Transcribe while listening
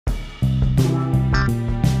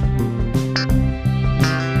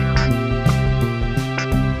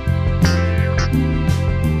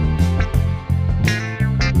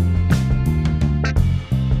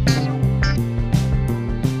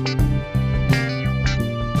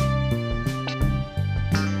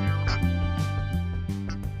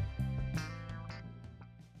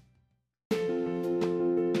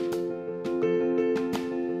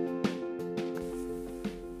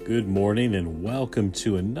morning and welcome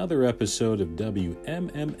to another episode of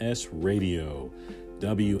WMMS Radio.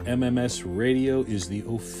 WMMS Radio is the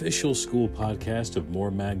official school podcast of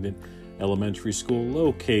Moore Magnet Elementary School,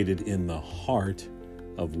 located in the heart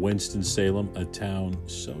of Winston-Salem, a town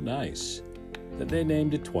so nice that they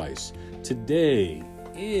named it twice. Today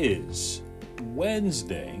is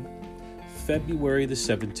Wednesday, February the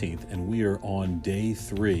 17th, and we are on day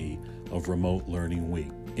 3 of Remote Learning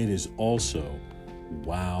Week. It is also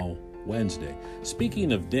Wow Wednesday.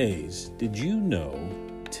 Speaking of days, did you know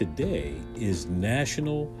today is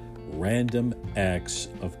National Random Acts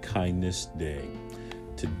of Kindness Day?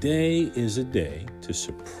 Today is a day to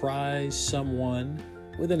surprise someone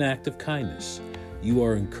with an act of kindness. You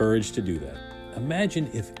are encouraged to do that. Imagine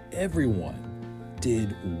if everyone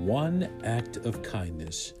did one act of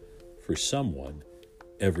kindness for someone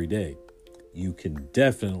every day. You can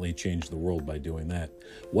definitely change the world by doing that.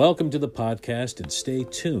 Welcome to the podcast and stay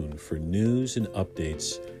tuned for news and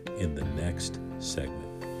updates in the next segment.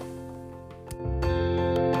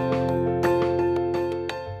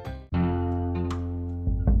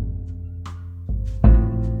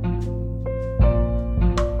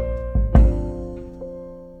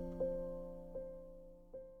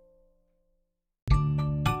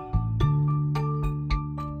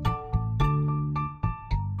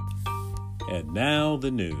 And now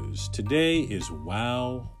the news. Today is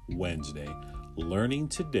Wow Wednesday. Learning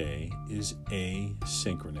today is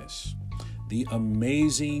asynchronous. The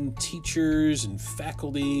amazing teachers and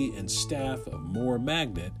faculty and staff of Moore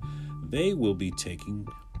Magnet, they will be taking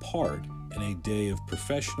part in a day of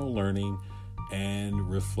professional learning and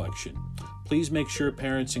reflection. Please make sure,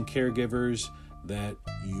 parents and caregivers, that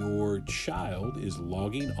your child is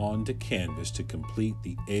logging on to Canvas to complete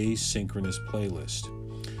the asynchronous playlist.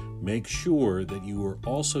 Make sure that you are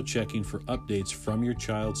also checking for updates from your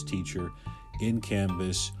child's teacher in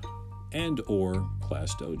Canvas and or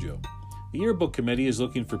Class Dojo. The Yearbook Committee is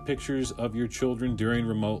looking for pictures of your children during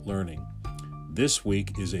remote learning. This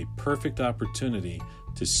week is a perfect opportunity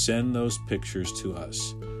to send those pictures to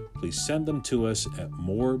us. Please send them to us at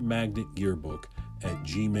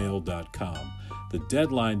mooremagnetyearbook@gmail.com. The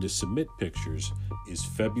deadline to submit pictures is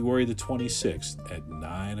February the 26th at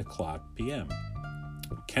 9:00 p.m.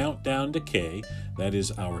 Countdown to K, that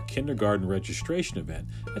is our kindergarten registration event,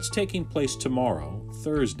 that's taking place tomorrow,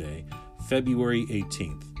 Thursday, February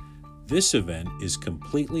 18th. This event is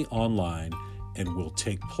completely online and will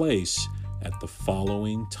take place at the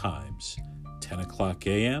following times: 10:00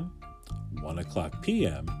 a.m., 1:00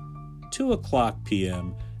 p.m., 2:00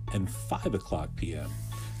 p.m., and 5:00 p.m.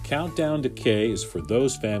 Countdown to K is for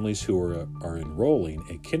those families who are enrolling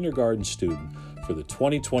a kindergarten student for the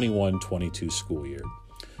 2021-22 school year.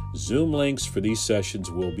 Zoom links for these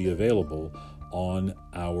sessions will be available on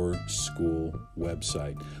our school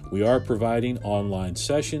website. We are providing online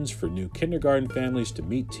sessions for new kindergarten families to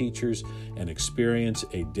meet teachers and experience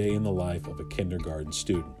a day in the life of a kindergarten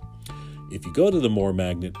student. If you go to the Moore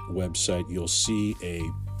Magnet website, you'll see a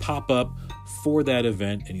pop-up for that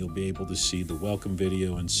event, and you'll be able to see the welcome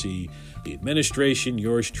video and see the administration,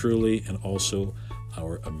 yours truly, and also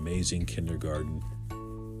our amazing kindergarten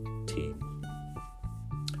team.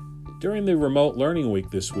 During the Remote Learning Week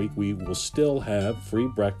this week, we will still have free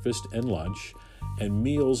breakfast and lunch, and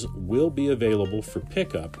meals will be available for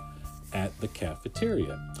pickup at the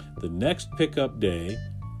cafeteria. The next pickup day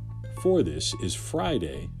for this is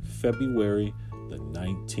Friday, February the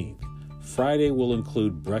 19th. Friday will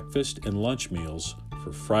include breakfast and lunch meals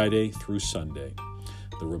for Friday through Sunday.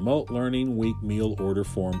 The Remote Learning Week meal order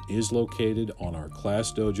form is located on our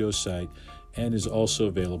Class Dojo site and is also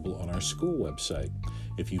available on our school website.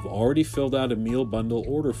 If you've already filled out a meal bundle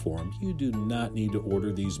order form, you do not need to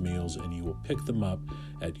order these meals, and you will pick them up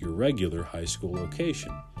at your regular high school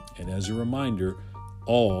location. And as a reminder,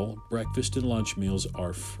 all breakfast and lunch meals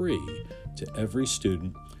are free to every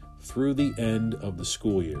student through the end of the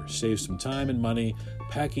school year. Save some time and money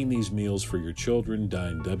packing these meals for your children.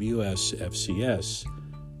 Dine WSFCS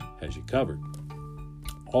has you covered.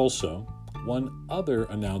 Also, one other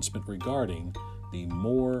announcement regarding the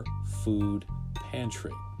Moore Food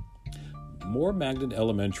Pantry. Moore Magnet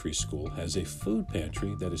Elementary School has a food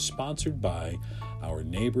pantry that is sponsored by our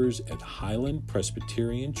neighbors at Highland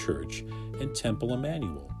Presbyterian Church and Temple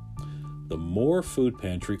Emmanuel. The Moore Food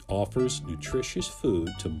Pantry offers nutritious food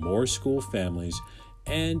to Moore school families,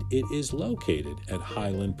 and it is located at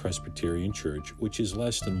Highland Presbyterian Church, which is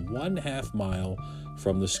less than 1/2 mile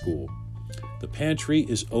from the school. The pantry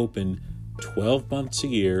is open 12 months a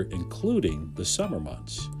year, including the summer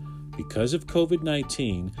months. Because of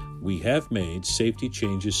COVID-19, we have made safety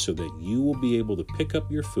changes so that you will be able to pick up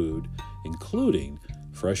your food, including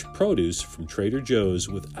fresh produce from Trader Joe's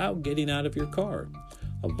without getting out of your car.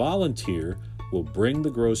 A volunteer will bring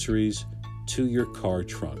the groceries to your car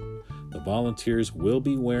trunk. The volunteers will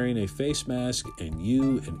be wearing a face mask, and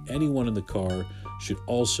you and anyone in the car should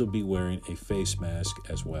also be wearing a face mask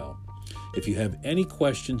as well. If you have any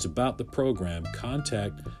questions about the program,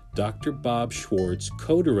 contact Dr. Bob Schwartz,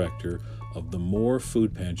 co-director of the Moore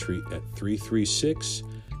Food Pantry at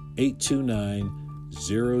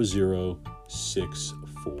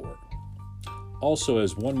 336-829-0064. Also,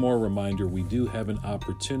 as one more reminder, we do have an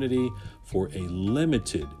opportunity for a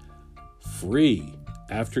limited, free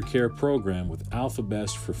aftercare program with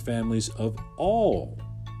AlphaBest for families of all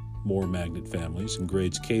Moore Magnet families in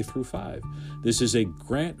grades K through 5. This is a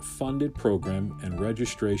grant-funded program and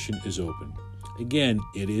registration is open. Again,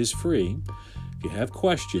 it is free. If you have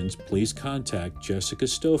questions, please contact Jessica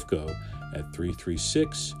Stofko at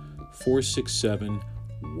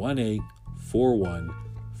 336-467-1841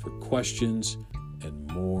 for questions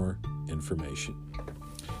and more information.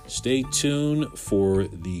 Stay tuned for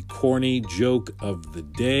the corny joke of the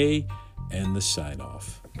day and the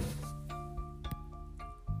sign-off.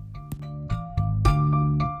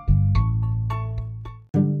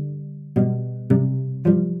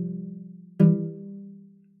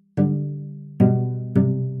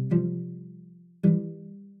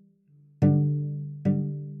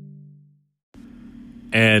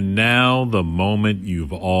 And now the moment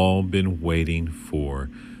you've all been waiting for,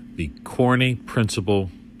 the corny principal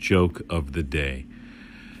joke of the day.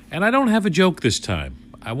 And I don't have a joke this time.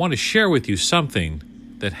 I want to share with you something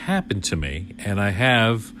that happened to me, and I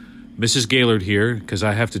have Mrs. Gaylord here because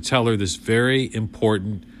I have to tell her this very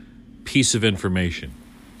important piece of information.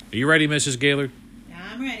 Are you ready, Mrs. Gaylord?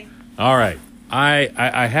 I'm ready. All right.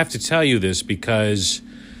 I have to tell you this because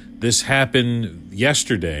this happened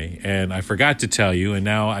yesterday, and I forgot to tell you, and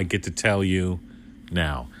now I get to tell you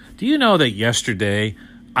now. Do you know that yesterday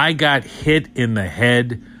I got hit in the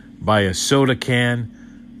head by a soda can,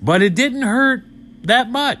 but it didn't hurt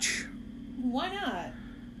that much? Why not?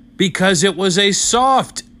 Because it was a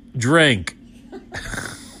soft drink. It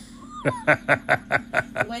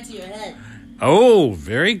went to your head. Oh,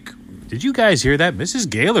 did you guys hear that? Mrs.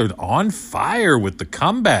 Gaylord on fire with the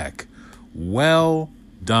comeback. Well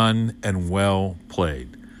done and well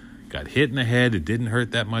played. Got hit in the head. It didn't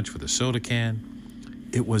hurt that much with a soda can.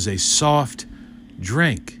 It was a soft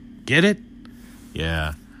drink. Get it?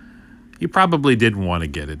 Yeah. You probably didn't want to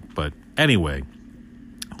get it, but anyway,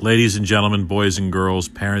 ladies and gentlemen, boys and girls,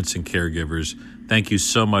 parents and caregivers, thank you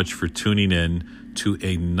so much for tuning in to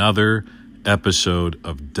another episode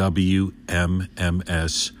of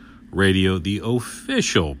WMMS Radio, the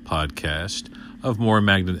official podcast of Moore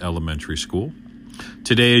Magnet Elementary School.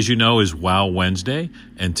 Today, as you know, is Wow Wednesday,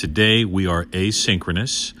 and today we are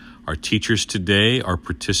asynchronous. Our teachers today are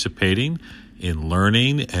participating in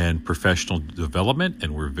learning and professional development,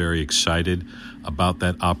 and we're very excited about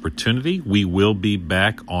that opportunity. We will be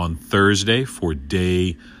back on Thursday for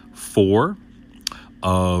day 4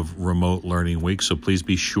 of Remote Learning Week, so please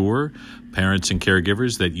be sure, parents and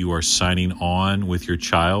caregivers, that you are signing on with your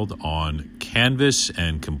child on Canvas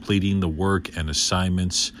and completing the work and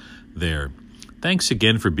assignments there. Thanks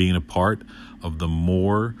again for being a part of the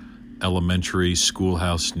Moore Elementary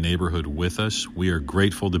Schoolhouse neighborhood with us. We are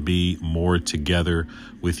grateful to be more together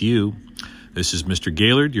with you. This is Mr.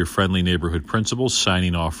 Gaylord, your friendly neighborhood principal,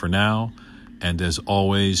 signing off for now. And as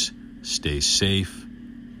always, stay safe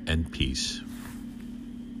and peace.